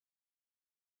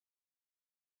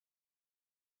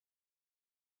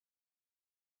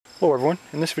Hello everyone,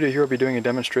 in this video here I'll be doing a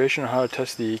demonstration on how to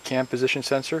test the cam position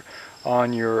sensor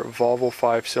on your Volvo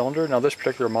 5-cylinder. Now this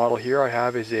particular model here I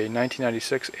have is a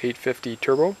 1996 850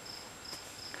 turbo.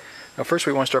 Now first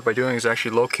what we want to start by doing is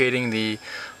actually locating the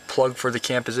plug for the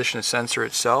cam position sensor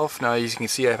itself. Now as you can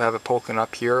see I have it poking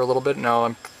up here a little bit. Now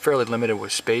I'm fairly limited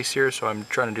with space here, so I'm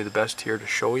trying to do the best here to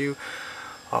show you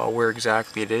where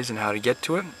exactly it is and how to get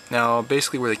to it. Now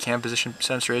basically where the cam position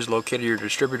sensor is located, your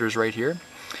distributor is right here.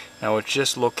 Now it's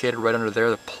just located right under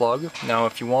there, the plug. Now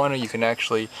if you want to, you can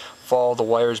actually follow the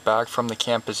wires back from the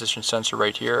cam position sensor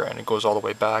right here, and it goes all the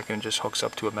way back and it just hooks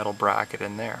up to a metal bracket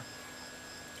in there.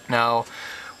 Now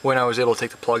when I was able to take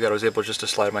the plug out, I was able just to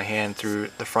slide my hand through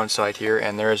the front side here,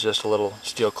 and there is just a little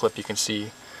steel clip you can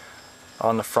see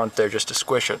on the front there just to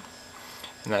squish it.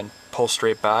 And then pull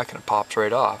straight back and it pops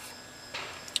right off.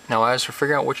 Now as for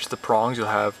figuring out which is the prongs, you'll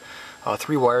have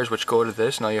 3 wires which go to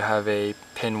this. Now you have a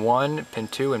pin 1, pin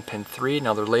 2, and pin 3.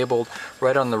 Now they're labeled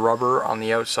right on the rubber on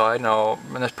the outside. Now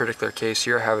in this particular case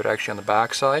here I have it actually on the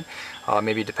back side.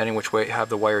 Maybe depending which way you have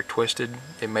the wire twisted,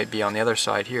 it might be on the other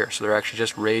side here. So they're actually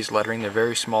just raised lettering. They're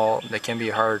very small. They can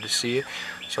be harder to see.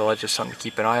 So that's just something to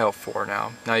keep an eye out for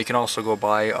now. Now you can also go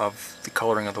by of the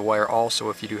coloring of the wire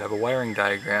also if you do have a wiring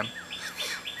diagram.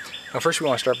 Now first we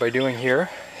want to start by doing here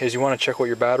is you want to check what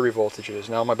your battery voltage is.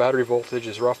 Now my battery voltage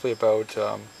is roughly about,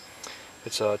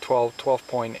 it's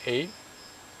 12.8.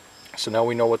 So now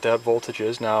we know what that voltage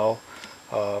is. Now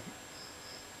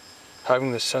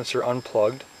having the sensor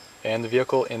unplugged and the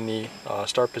vehicle in the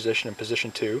start position in position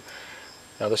 2.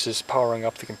 Now this is powering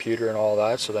up the computer and all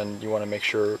that, so then you want to make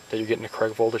sure that you're getting the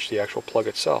correct voltage to the actual plug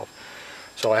itself.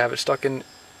 So I have it stuck in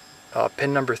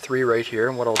pin number 3 right here,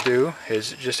 and what I'll do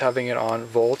is just having it on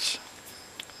volts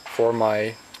for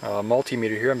my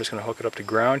multimeter here. I'm just going to hook it up to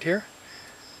ground here,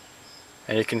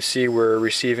 and you can see we're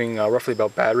receiving roughly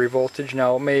about battery voltage.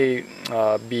 Now it may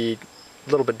be a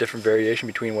little bit different variation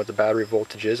between what the battery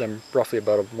voltage is. I'm roughly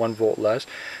about a 1 volt less.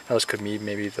 Now this could be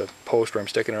maybe the post where I'm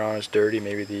sticking it on is dirty,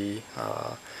 maybe the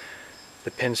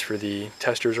pins for the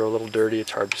testers are a little dirty.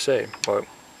 It's hard to say, but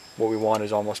what we want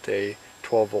is almost a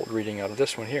 12 volt reading out of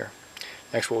this one here.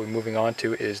 Next what we're moving on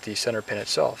to is the center pin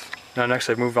itself. Now next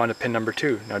I've moved on to pin number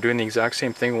 2. Now doing the exact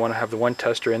same thing, we want to have the one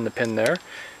tester in the pin there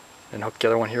and hook the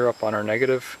other one here up on our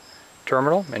negative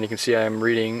terminal, and you can see I'm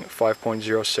reading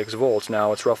 5.06 volts.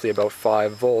 Now it's roughly about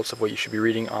 5 volts of what you should be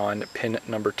reading on pin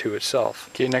number 2 itself.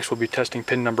 Okay, next we'll be testing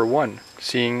pin number 1,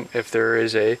 seeing if there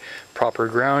is a proper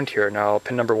ground here. Now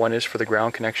pin number 1 is for the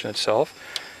ground connection itself.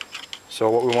 So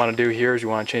what we want to do here is we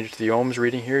want to change it to the ohms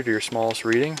reading here, to your smallest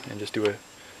reading, and just do a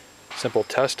simple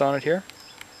test on it here.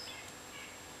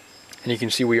 And you can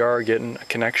see we are getting a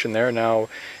connection there. Now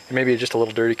it may be just a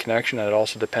little dirty connection, and it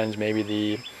also depends, maybe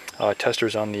the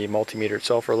testers on the multimeter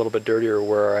itself are a little bit dirtier,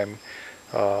 where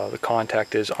the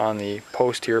contact is on the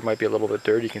post here. It might be a little bit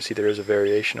dirty. You can see there is a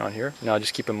variation on here. Now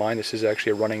just keep in mind this is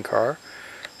actually a running car,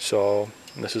 so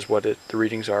this is what the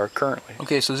readings are currently.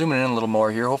 Okay, so zooming in a little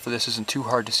more here, hopefully this isn't too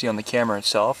hard to see on the camera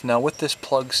itself. Now with this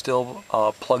plug still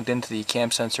plugged into the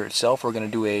cam sensor itself, we're going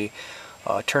to do a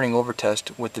turning over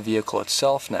test with the vehicle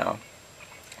itself now.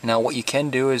 Now what you can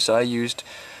do is I used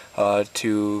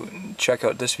to check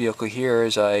out this vehicle here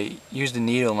is I used a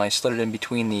needle and I slid it in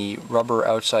between the rubber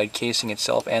outside casing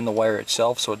itself and the wire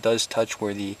itself, so it does touch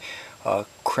where the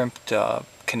crimped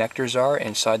connectors are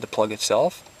inside the plug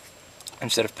itself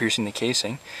instead of piercing the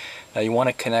casing. Now you want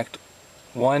to connect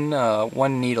one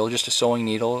needle, just a sewing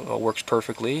needle, works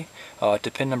perfectly,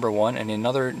 to pin number 1, and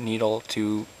another needle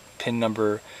to pin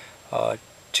number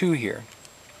 2 here.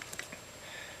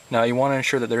 Now you want to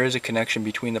ensure that there is a connection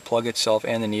between the plug itself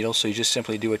and the needle, so you just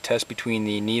simply do a test between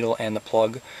the needle and the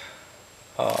plug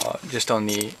just on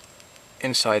the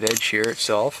inside edge here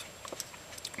itself.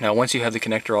 Now once you have the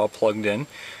connector all plugged in,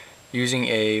 using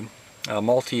a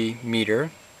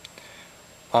multimeter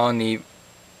on the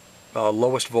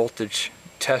lowest voltage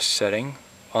test setting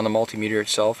on the multimeter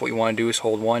itself, what you want to do is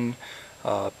hold one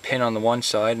pin on the one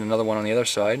side and another one on the other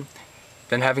side.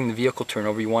 Then having the vehicle turn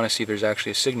over, you want to see if there's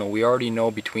actually a signal. We already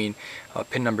know between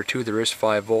pin number 2 there is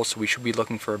 5 volts, so we should be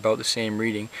looking for about the same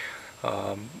reading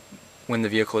when the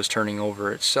vehicle is turning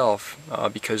over itself,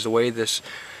 because the way this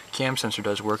cam sensor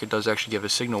does work, it does actually give a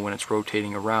signal when it's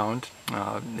rotating around.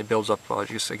 It builds up, I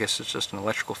guess it's just an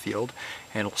electrical field,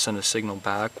 and it'll send a signal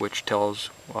back which tells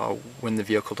when the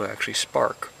vehicle to actually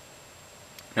spark.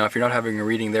 Now if you're not having a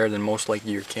reading there, then most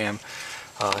likely your cam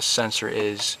sensor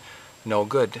is no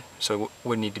good, so it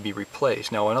would need to be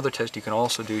replaced. Now another test you can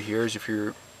also do here is if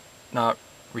you're not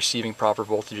receiving proper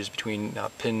voltages between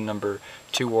pin number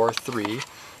 2 or 3,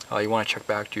 you want to check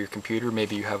back to your computer.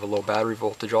 Maybe you have a low battery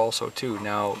voltage also too.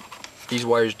 Now These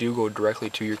wires do go directly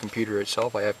to your computer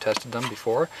itself. I have tested them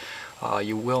before.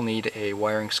 You will need a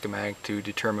wiring schematic to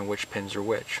determine which pins are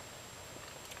which.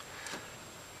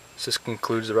 So this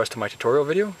concludes the rest of my tutorial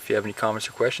video. If you have any comments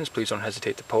or questions, please don't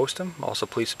hesitate to post them. Also,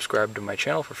 please subscribe to my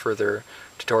channel for further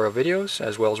tutorial videos,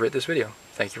 as well as rate this video.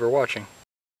 Thank you for watching.